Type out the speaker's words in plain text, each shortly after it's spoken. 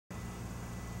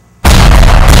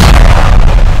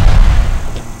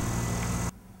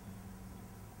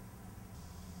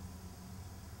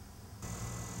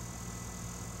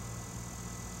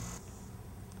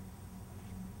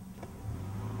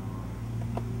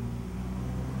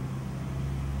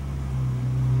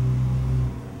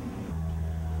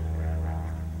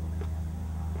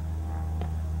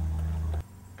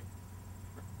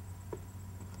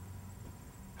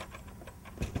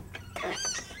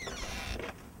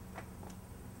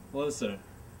Hello, sir.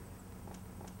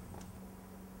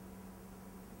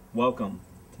 Welcome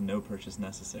to No Purchase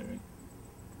Necessary.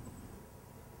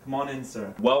 Come on in,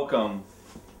 sir. Welcome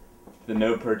to the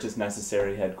No Purchase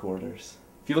Necessary headquarters.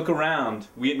 If you look around,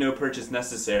 we at No Purchase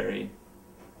Necessary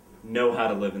know how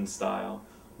to live in style.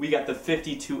 We got the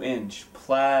 52-inch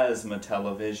plasma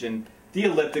television, the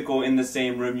elliptical in the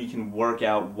same room. You can work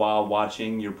out while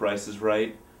watching Your Price is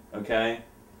Right, okay?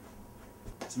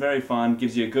 It's very fun,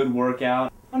 gives you a good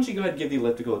workout. Why don't you go ahead and give the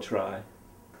elliptical a try?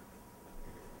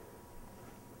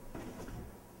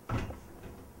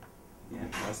 Yeah,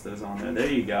 press those on there. There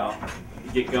you go.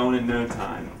 You get going in no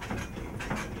time.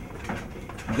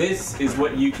 This is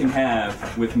what you can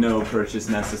have with No Purchase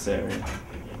Necessary.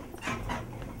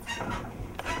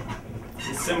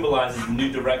 It symbolizes the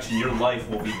new direction your life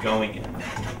will be going in.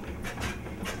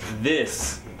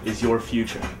 This is your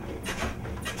future.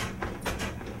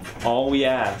 All we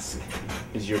ask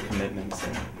is your commitment, sir.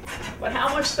 But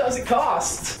how much does it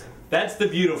cost? That's the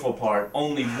beautiful part.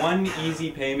 Only one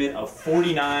easy payment of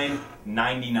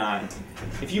 $49.99.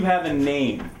 If you have a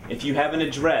name, if you have an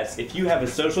address, if you have a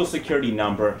social security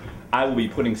number, I will be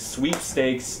putting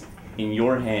sweepstakes in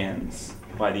your hands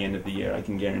by the end of the year. I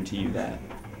can guarantee you that.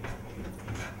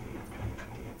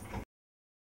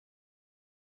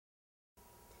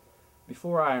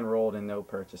 Before I enrolled in No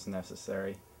Purchase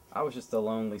Necessary, I was just a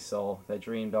lonely soul that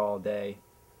dreamed all day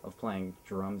of playing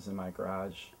drums in my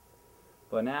garage.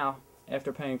 But now,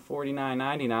 after paying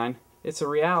 $49.99, it's a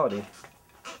reality.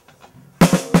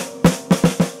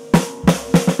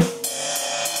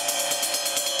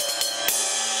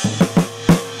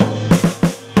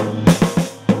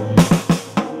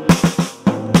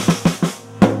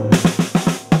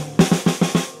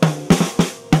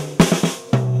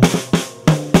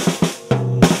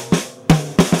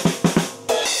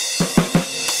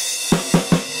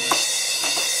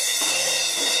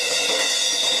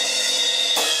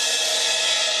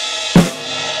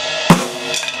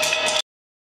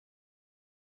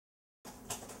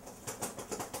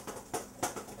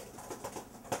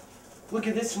 Look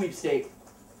at this sweepstake.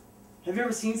 Have you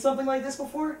ever seen something like this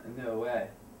before? No way.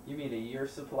 You mean a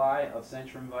year's supply of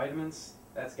Centrum vitamins?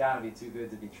 That's gotta be too good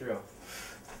to be true.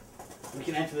 We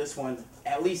can enter this one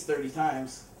at least 30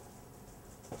 times.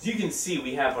 As you can see,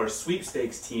 we have our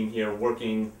sweepstakes team here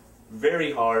working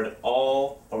very hard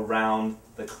all around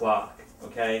the clock,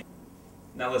 okay?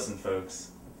 Now listen,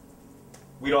 folks.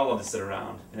 We'd all love to sit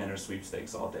around and enter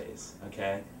sweepstakes all days,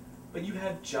 okay? But you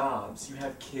have jobs, you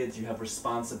have kids, you have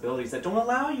responsibilities that don't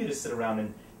allow you to sit around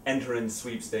and enter in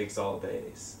sweepstakes all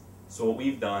days. So what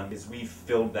we've done is we've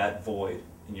filled that void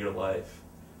in your life.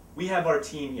 We have our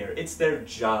team here. It's their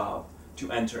job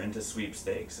to enter into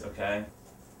sweepstakes, okay?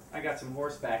 I got some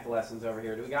horseback lessons over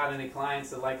here. Do we got any clients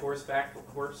that like horseback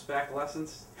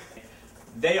lessons?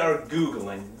 They are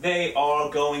Googling. They are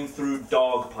going through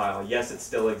Dogpile. Yes, it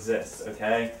still exists,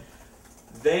 okay?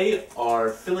 They are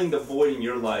filling the void in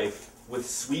your life with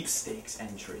sweepstakes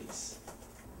entries.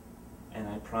 And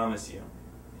I promise you,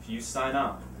 if you sign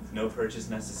up with No Purchase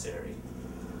Necessary,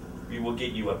 we will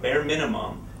get you a bare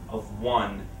minimum of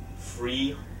one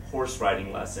free horse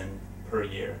riding lesson per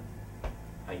year.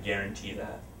 I guarantee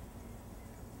that.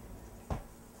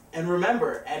 And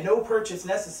remember, at No Purchase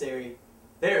Necessary,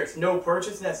 there's no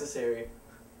purchase necessary.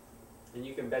 And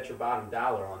you can bet your bottom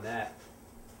dollar on that.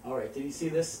 Alright, did you see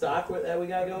this stock that we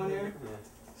got going here? Yeah.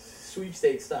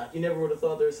 Sweepstake stock. You never would have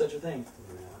thought there was such a thing.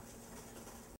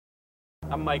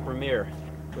 I'm Mike Ramir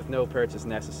with No Purchase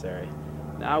Necessary.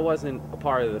 Now, I wasn't a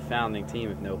part of the founding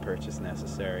team of No Purchase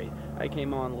Necessary. I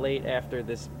came on late after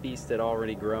this beast had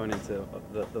already grown into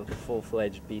the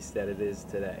full-fledged beast that it is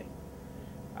today.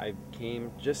 I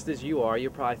came just as you are.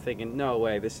 You're probably thinking, no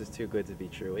way, this is too good to be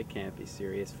true. It can't be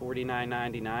serious.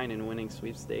 $49.99 and winning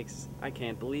sweepstakes? I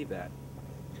can't believe that.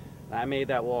 I made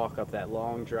that walk up that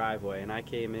long driveway, and I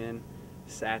came in,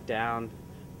 sat down,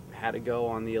 had to go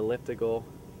on the elliptical,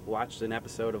 watched an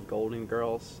episode of Golden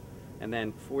Girls, and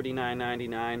then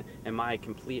 $49.99 and my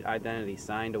complete identity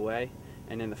signed away.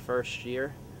 And in the first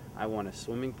year, I won a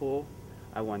swimming pool,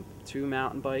 I won 2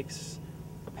 mountain bikes,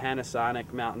 a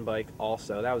Panasonic mountain bike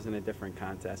also. That was in a different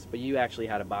contest, but you actually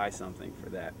had to buy something for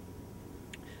that.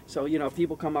 So, you know,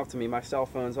 people come up to me, my cell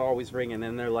phone's always ringing,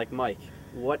 and they're like, Mike,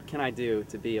 what can I do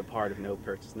to be a part of No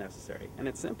Purchase Necessary? And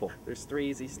it's simple. There's 3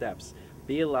 easy steps.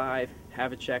 Be alive,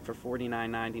 have a check for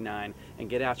 $49.99, and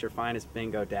get out your finest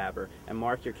bingo dabber and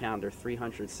mark your calendar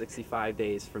 365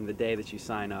 days from the day that you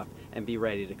sign up and be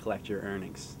ready to collect your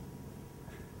earnings.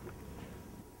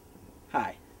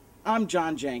 Hi, I'm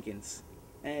John Jenkins,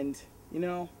 and, you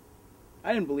know,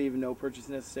 I didn't believe in No Purchase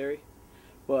Necessary,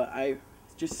 but I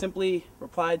just simply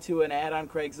replied to an ad on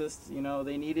Craigslist. You know,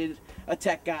 they needed a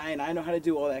tech guy, and I know how to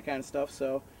do all that kind of stuff.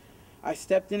 So I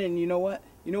stepped in, and you know what?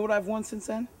 You know what I've won since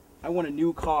then? I won a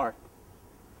new car.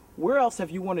 Where else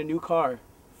have you won a new car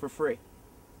for free?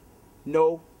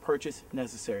 No purchase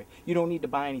necessary. You don't need to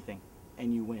buy anything,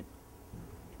 and you win.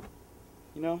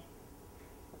 You know?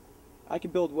 I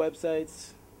can build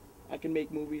websites, I can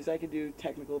make movies, I can do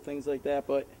technical things like that,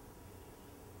 but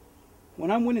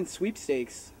when I'm winning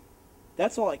sweepstakes,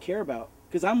 that's all I care about.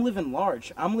 Because I'm living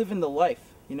large. I'm living the life,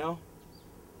 you know?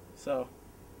 So,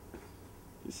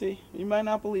 you see, you might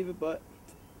not believe it, but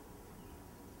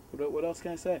what else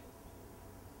can I say?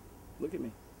 Look at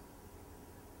me.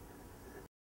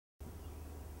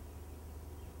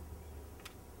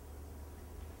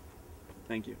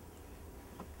 Thank you.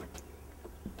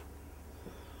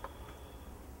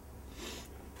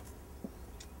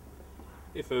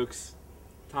 Hey folks,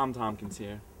 Tom Tompkins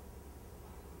here.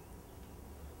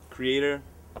 Creator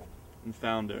and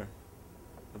founder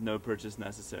of No Purchase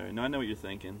Necessary. Now I know what you're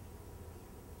thinking.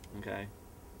 Okay.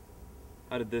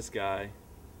 How did this guy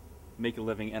make a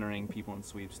living entering people in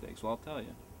sweepstakes? Well, I'll tell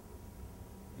you.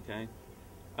 Okay.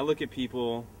 I look at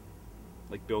people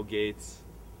like Bill Gates,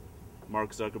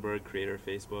 Mark Zuckerberg, creator of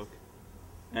Facebook,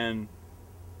 and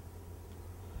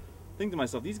think to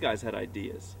myself, these guys had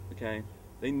ideas, okay?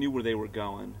 They knew where they were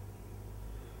going.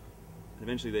 And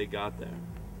eventually they got there,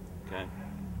 okay?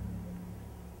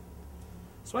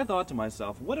 So I thought to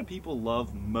myself, what do people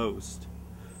love most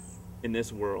in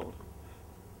this world,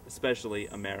 especially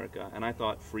America? And I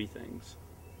thought free things,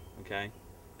 okay?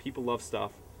 People love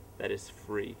stuff that is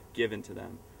free, given to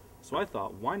them. So I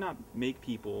thought, why not make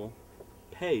people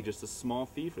pay just a small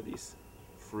fee for these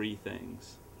free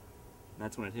things? And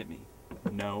that's when it hit me.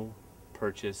 No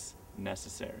purchase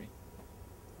necessary.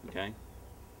 Okay?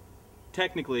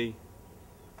 Technically,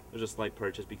 there's a slight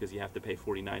purchase because you have to pay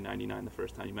 $49.99 the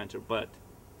first time you enter, but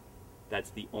that's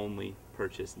the only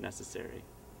purchase necessary.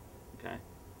 Okay?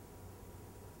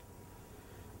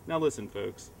 Now listen,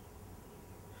 folks.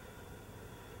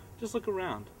 Just look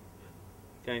around.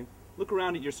 Okay? Look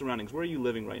around at your surroundings. Where are you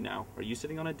living right now? Are you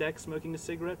sitting on a deck smoking a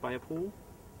cigarette by a pool?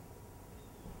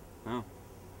 No.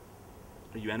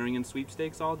 Are you entering in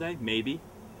sweepstakes all day? Maybe.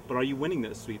 But are you winning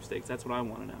those sweepstakes? That's what I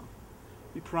want to know.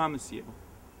 We promise you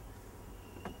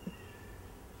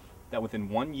that within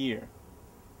 1 year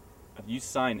of you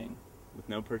signing with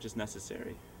no purchase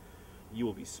necessary, you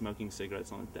will be smoking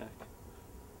cigarettes on a deck.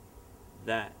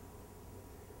 That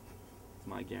is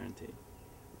my guarantee.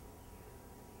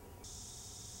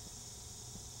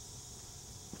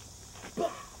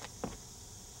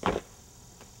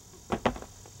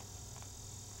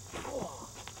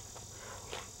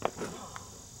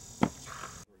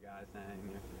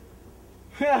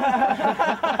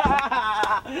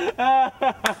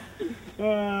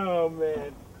 Oh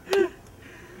man.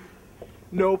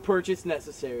 No purchase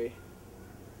necessary.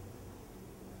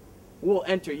 We'll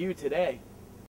enter you today.